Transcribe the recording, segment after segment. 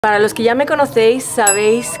Para los que ya me conocéis,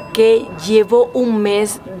 sabéis que llevo un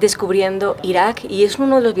mes descubriendo Irak y es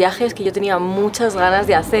uno de los viajes que yo tenía muchas ganas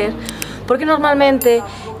de hacer, porque normalmente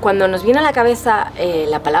cuando nos viene a la cabeza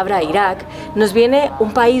la palabra Irak, nos viene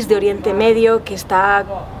un país de Oriente Medio que está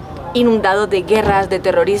inundado de guerras, de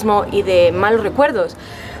terrorismo y de malos recuerdos.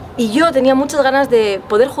 Y yo tenía muchas ganas de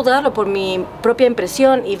poder juzgarlo por mi propia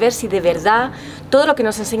impresión y ver si de verdad todo lo que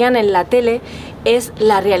nos enseñan en la tele es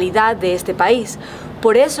la realidad de este país.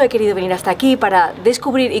 Por eso he querido venir hasta aquí, para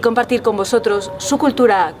descubrir y compartir con vosotros su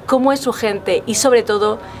cultura, cómo es su gente y sobre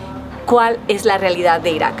todo cuál es la realidad de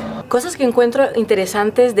Irak. Cosas que encuentro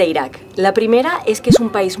interesantes de Irak. La primera es que es un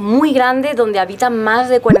país muy grande donde habitan más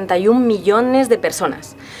de 41 millones de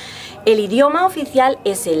personas. El idioma oficial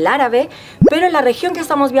es el árabe, pero en la región que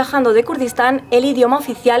estamos viajando de Kurdistán, el idioma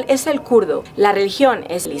oficial es el kurdo. La religión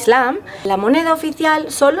es el islam, la moneda oficial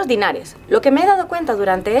son los dinares. Lo que me he dado cuenta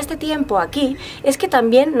durante este tiempo aquí es que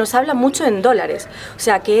también nos habla mucho en dólares, o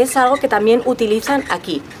sea que es algo que también utilizan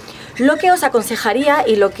aquí. Lo que os aconsejaría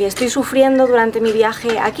y lo que estoy sufriendo durante mi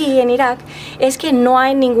viaje aquí en Irak es que no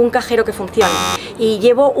hay ningún cajero que funcione y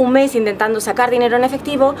llevo un mes intentando sacar dinero en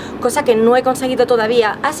efectivo, cosa que no he conseguido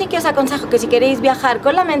todavía, así que os aconsejo que si queréis viajar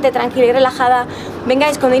con la mente tranquila y relajada,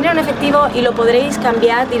 vengáis con dinero en efectivo y lo podréis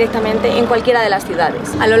cambiar directamente en cualquiera de las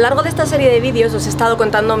ciudades. A lo largo de esta serie de vídeos os he estado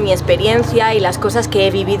contando mi experiencia y las cosas que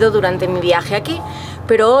he vivido durante mi viaje aquí,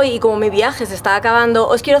 pero hoy, como mi viaje se está acabando,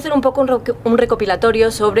 os quiero hacer un poco un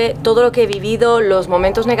recopilatorio sobre todo lo que he vivido, los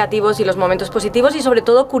momentos negativos y los momentos positivos y sobre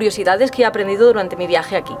todo curiosidades que he aprendido durante mi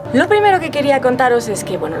viaje aquí. Lo primero que quería contaros es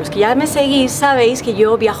que, bueno, los que ya me seguís sabéis que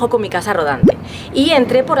yo viajo con mi casa rodante y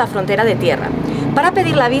entré por la frontera de tierra. Para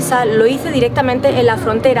pedir la visa lo hice directamente en la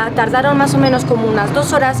frontera, tardaron más o menos como unas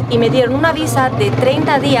 2 horas y me dieron una visa de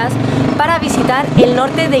 30 días para visitar el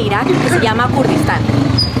norte de Irak, que se llama Kurdistán.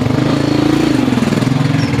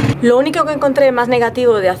 Lo único que encontré más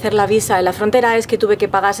negativo de hacer la visa en la frontera es que tuve que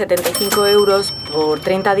pagar 75 euros por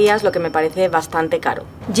 30 días, lo que me parece bastante caro.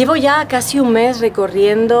 Llevo ya casi un mes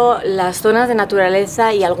recorriendo las zonas de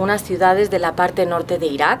naturaleza y algunas ciudades de la parte norte de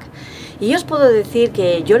Irak. Y os puedo decir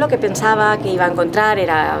que yo lo que pensaba que iba a encontrar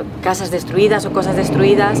era casas destruidas o cosas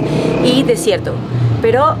destruidas y desierto.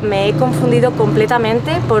 Pero me he confundido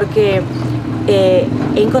completamente porque he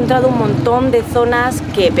encontrado un montón de zonas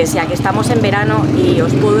que, pese a que estamos en verano, y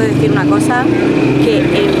os puedo decir una cosa, que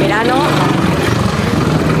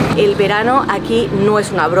el verano aquí no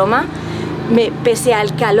es una broma. Pese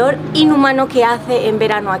al calor inhumano que hace en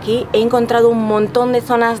verano aquí, he encontrado un montón de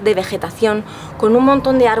zonas de vegetación, con un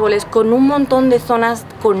montón de árboles, con un montón de zonas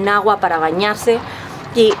con agua para bañarse.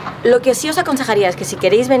 Y lo que sí os aconsejaría es que si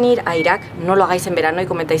queréis venir a Irak, no lo hagáis en verano y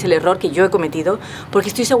cometáis el error que yo he cometido, porque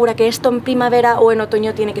estoy segura que esto en primavera o en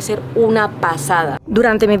otoño tiene que ser una pasada.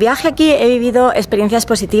 Durante mi viaje aquí he vivido experiencias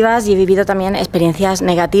positivas y he vivido también experiencias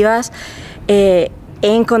negativas. He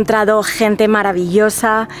encontrado gente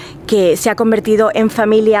maravillosa que se ha convertido en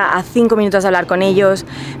familia a 5 minutos de hablar con ellos.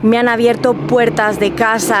 Me han abierto puertas de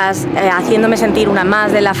casas haciéndome sentir una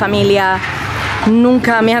más de la familia.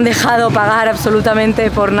 Nunca me han dejado pagar absolutamente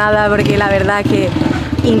por nada, porque la verdad que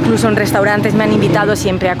incluso en restaurantes me han invitado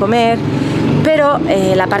siempre a comer. Pero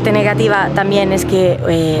la parte negativa también es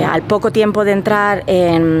que al poco tiempo de entrar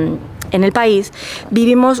en el país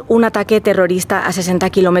vivimos un ataque terrorista a 60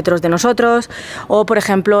 kilómetros de nosotros, o por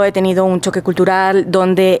ejemplo he tenido un choque cultural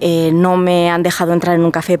donde no me han dejado entrar en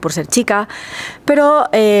un café por ser chica, pero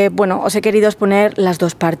bueno, os he querido exponer las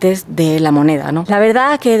dos partes de la moneda, ¿no? La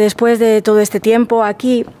verdad que después de todo este tiempo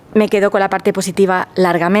aquí me quedo con la parte positiva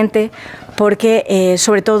largamente, porque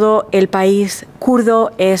sobre todo el país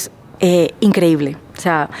kurdo es increíble. O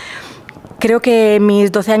sea, creo que en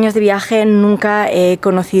mis 12 años de viaje nunca he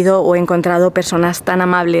conocido o he encontrado personas tan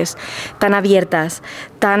amables, tan abiertas,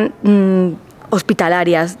 tan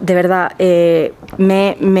hospitalarias. De verdad,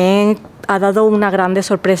 me ha dado una grande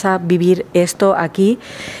sorpresa vivir esto aquí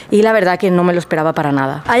y la verdad que no me lo esperaba para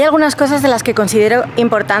nada. Hay algunas cosas de las que considero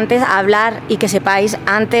importantes hablar y que sepáis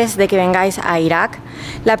antes de que vengáis a Irak.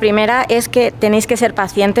 La primera es que tenéis que ser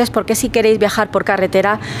pacientes, porque si queréis viajar por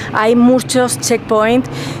carretera hay muchos checkpoints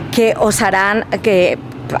que os harán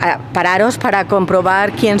pararos para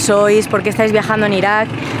comprobar quién sois, por qué estáis viajando en Irak,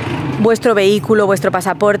 vuestro vehículo, vuestro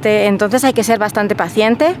pasaporte. Entonces hay que ser bastante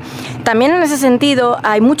paciente. También en ese sentido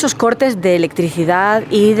hay muchos cortes de electricidad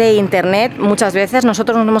y de internet. Muchas veces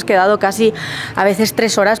nosotros nos hemos quedado casi a veces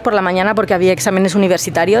 3 horas por la mañana porque había exámenes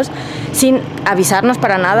universitarios sin avisarnos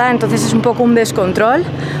para nada, entonces es un poco un descontrol.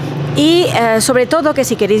 Y sobre todo que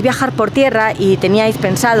si queréis viajar por tierra y teníais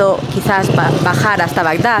pensado quizás bajar hasta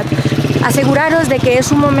Bagdad, aseguraros de que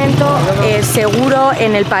es un momento seguro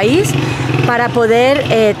en el país para poder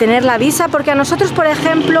tener la visa, porque a nosotros, por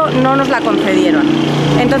ejemplo, no nos la concedieron.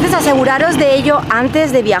 Entonces aseguraros de ello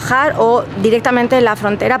antes de viajar o directamente en la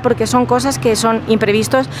frontera, porque son cosas que son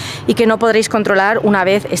imprevistos y que no podréis controlar una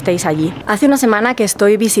vez estéis allí. Hace una semana que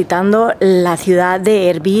estoy visitando la ciudad de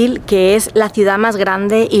Erbil, que es la ciudad más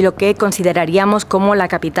grande y lo que consideraríamos como la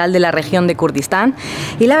capital de la región de Kurdistán,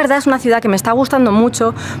 y la verdad es una ciudad que me está gustando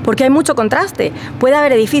mucho porque hay mucho contraste. Puede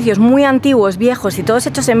haber edificios muy antiguos, viejos y todos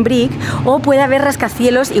hechos en brick, o puede haber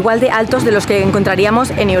rascacielos igual de altos de los que encontraríamos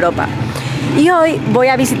en Europa. Y hoy voy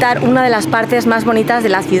a visitar una de las partes más bonitas de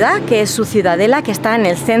la ciudad, que es su ciudadela, que está en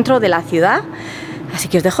el centro de la ciudad. Así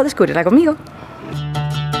que os dejo descubrirla conmigo.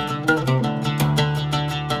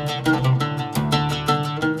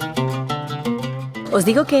 Os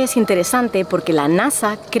digo que es interesante porque la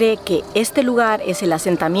NASA cree que este lugar es el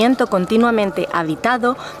asentamiento continuamente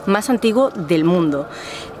habitado más antiguo del mundo.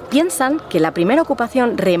 Piensan que la primera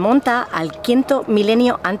ocupación remonta al quinto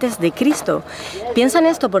milenio antes de Cristo. Piensan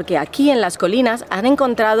esto porque aquí en las colinas han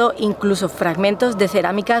encontrado incluso fragmentos de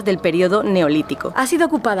cerámicas del periodo neolítico. Ha sido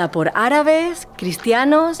ocupada por árabes,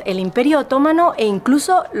 cristianos, el Imperio Otomano e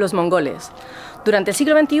incluso los mongoles. Durante el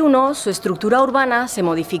siglo XXI su estructura urbana se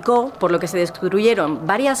modificó, por lo que se destruyeron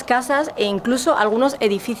varias casas e incluso algunos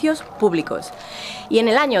edificios públicos. Y en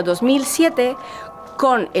el año 2007,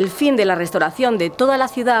 con el fin de la restauración de toda la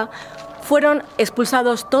ciudad, fueron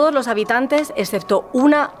expulsados todos los habitantes excepto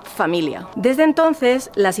una familia. Desde entonces,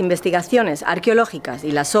 las investigaciones arqueológicas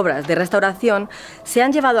y las obras de restauración se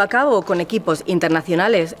han llevado a cabo con equipos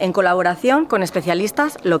internacionales en colaboración con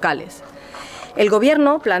especialistas locales. El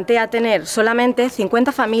gobierno plantea tener solamente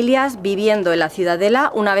 50 familias viviendo en la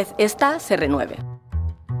ciudadela una vez ésta se renueve.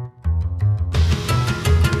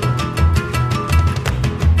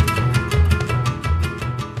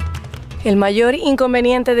 El mayor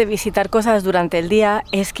inconveniente de visitar cosas durante el día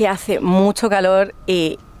es que hace mucho calor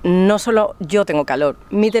y no solo yo tengo calor,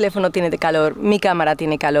 mi teléfono tiene calor, mi cámara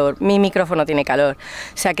tiene calor, mi micrófono tiene calor.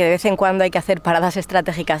 O sea que de vez en cuando hay que hacer paradas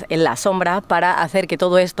estratégicas en la sombra para hacer que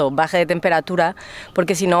todo esto baje de temperatura,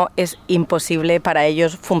 porque si no es imposible para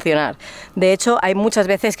ellos funcionar. De hecho, hay muchas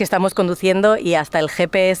veces que estamos conduciendo y hasta el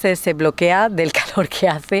GPS se bloquea del calor que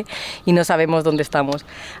hace y no sabemos dónde estamos.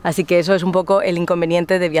 Así que eso es un poco el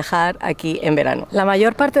inconveniente de viajar aquí en verano. La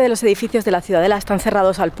mayor parte de los edificios de la ciudadela están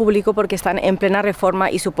cerrados al público porque están en plena reforma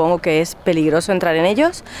y supongo que es peligroso entrar en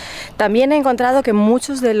ellos. También he encontrado que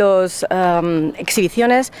muchos de los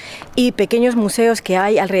exhibiciones y pequeños museos que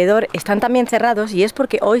hay alrededor están también cerrados, y es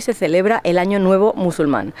porque hoy se celebra el Año Nuevo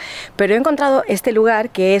musulmán. Pero he encontrado este lugar,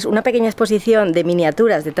 que es una pequeña exposición de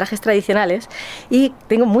miniaturas de trajes tradicionales, y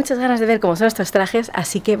tengo muchas ganas de ver cómo son estos trajes,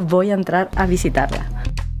 así que voy a entrar a visitarla.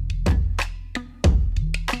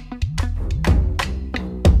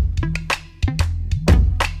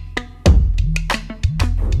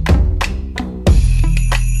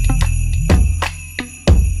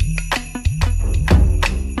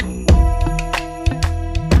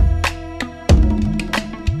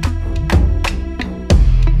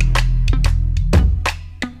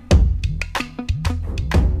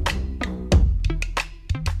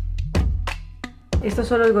 Estos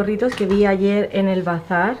son los gorritos que vi ayer en el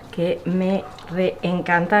bazar, que me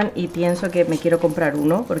reencantan y pienso que me quiero comprar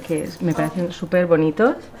uno porque me parecen súper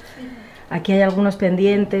bonitos. Aquí hay algunos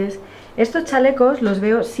pendientes. Estos chalecos los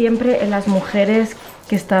veo siempre en las mujeres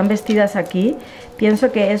que están vestidas aquí.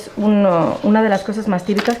 Pienso que es una de las cosas más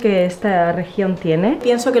típicas que esta región tiene.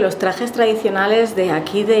 Pienso que los trajes tradicionales de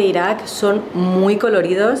aquí de Irak son muy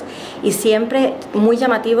coloridos y siempre muy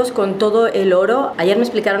llamativos, con todo el oro. Ayer me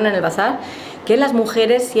explicaron en el bazar que las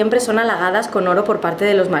mujeres siempre son halagadas con oro por parte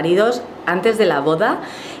de los maridos antes de la boda,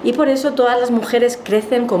 y por eso todas las mujeres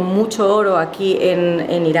crecen con mucho oro aquí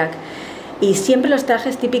en Irak. Y siempre los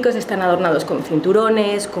trajes típicos están adornados con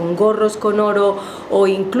cinturones, con gorros con oro o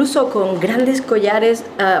incluso con grandes collares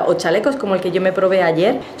o chalecos como el que yo me probé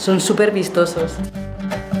ayer. Son súper vistosos.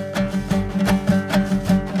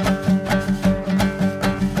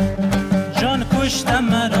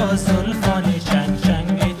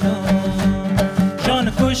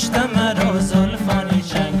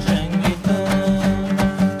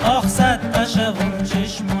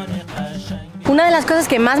 Una de las cosas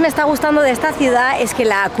que más me está gustando de esta ciudad es que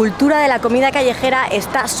la cultura de la comida callejera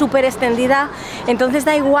está súper extendida, entonces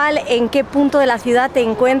da igual en qué punto de la ciudad te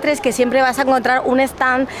encuentres, que siempre vas a encontrar un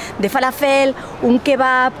stand de falafel, un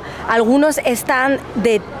kebab, algunos stand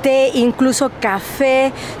de té, incluso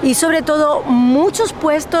café, y sobre todo muchos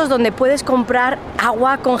puestos donde puedes comprar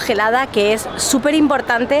agua congelada, que es súper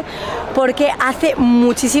importante porque hace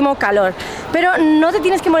muchísimo calor. Pero no te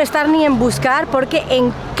tienes que molestar ni en buscar, porque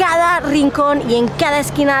en cada rincón y en cada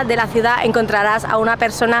esquina de la ciudad encontrarás a una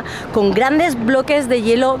persona con grandes bloques de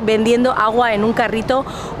hielo vendiendo agua en un carrito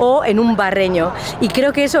o en un barreño. Y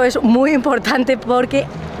creo que eso es muy importante porque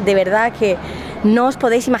de verdad que no os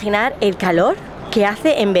podéis imaginar el calor que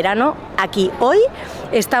hace en verano aquí. Hoy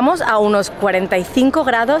estamos a unos 45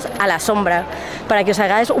 grados a la sombra, para que os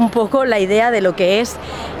hagáis un poco la idea de lo que es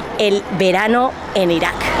el verano en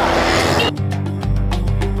Irak.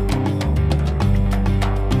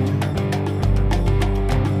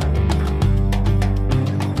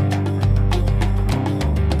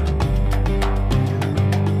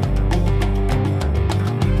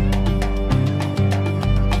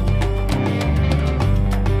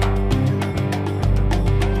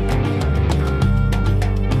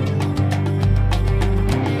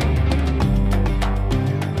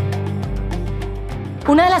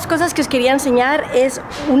 Una de las cosas que os quería enseñar es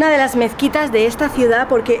una de las mezquitas de esta ciudad,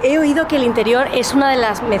 porque he oído que el interior es una de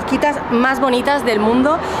las mezquitas más bonitas del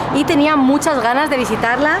mundo y tenía muchas ganas de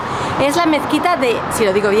visitarla. Es la mezquita de, si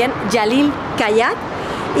lo digo bien, Jalil Kayat.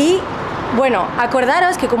 Y bueno,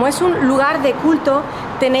 acordaros que como es un lugar de culto,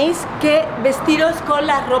 tenéis que vestiros con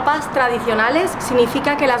las ropas tradicionales.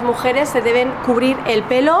 Significa que las mujeres se deben cubrir el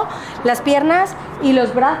pelo, las piernas y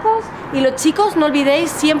los brazos, y los chicos no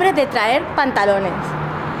olvidéis siempre de traer pantalones.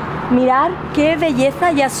 Mirad qué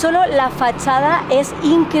belleza, ya solo la fachada es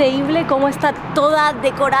increíble, cómo está toda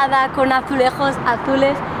decorada con azulejos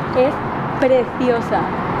azules, es preciosa.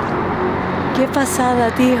 Qué pasada,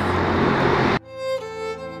 tío.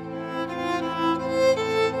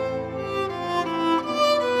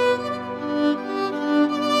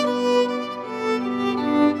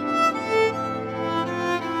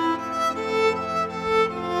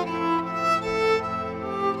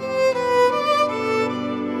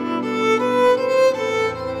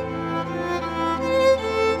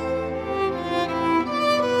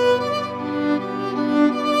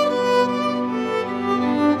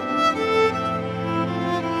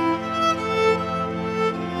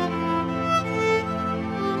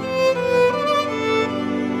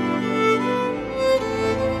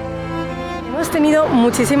 Hemos tenido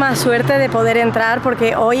muchísima suerte de poder entrar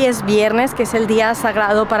porque hoy es viernes, que es el día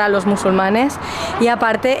sagrado para los musulmanes, y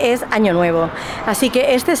aparte es Año Nuevo. Así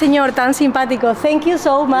que este señor tan simpático, thank you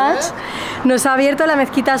so much, nos ha abierto la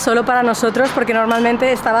mezquita solo para nosotros porque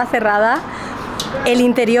normalmente estaba cerrada. El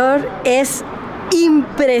interior es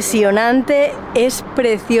impresionante, es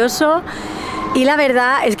precioso. Y la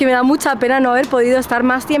verdad es que me da mucha pena no haber podido estar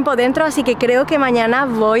más tiempo dentro, así que creo que mañana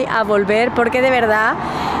voy a volver porque de verdad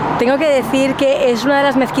tengo que decir que es una de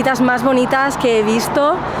las mezquitas más bonitas que he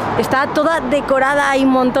visto. Está toda decorada, hay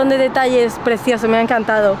un montón de detalles preciosos, me ha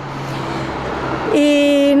encantado.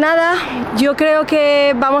 Y nada, yo creo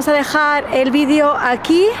que vamos a dejar el vídeo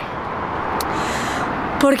aquí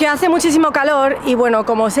porque hace muchísimo calor y bueno,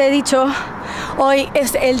 como os he dicho, hoy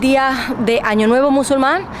es el día de Año Nuevo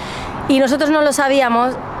musulmán. Y nosotros no lo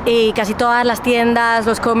sabíamos y casi todas las tiendas,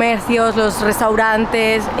 los comercios, los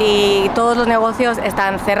restaurantes y todos los negocios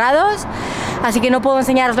están cerrados. Así que no puedo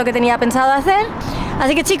enseñaros lo que tenía pensado hacer.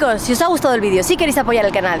 Así que chicos, si os ha gustado el vídeo, si queréis apoyar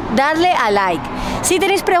el canal, dadle a like. Si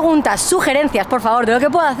tenéis preguntas, sugerencias, por favor, de lo que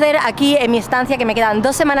puedo hacer aquí en mi estancia, que me quedan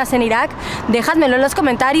 2 semanas en Irak, dejádmelo en los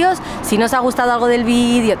comentarios. Si no os ha gustado algo del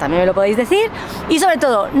vídeo, también me lo podéis decir. Y sobre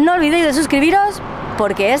todo, no olvidéis de suscribiros,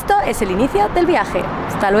 porque esto es el inicio del viaje.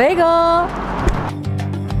 ¡Hasta luego!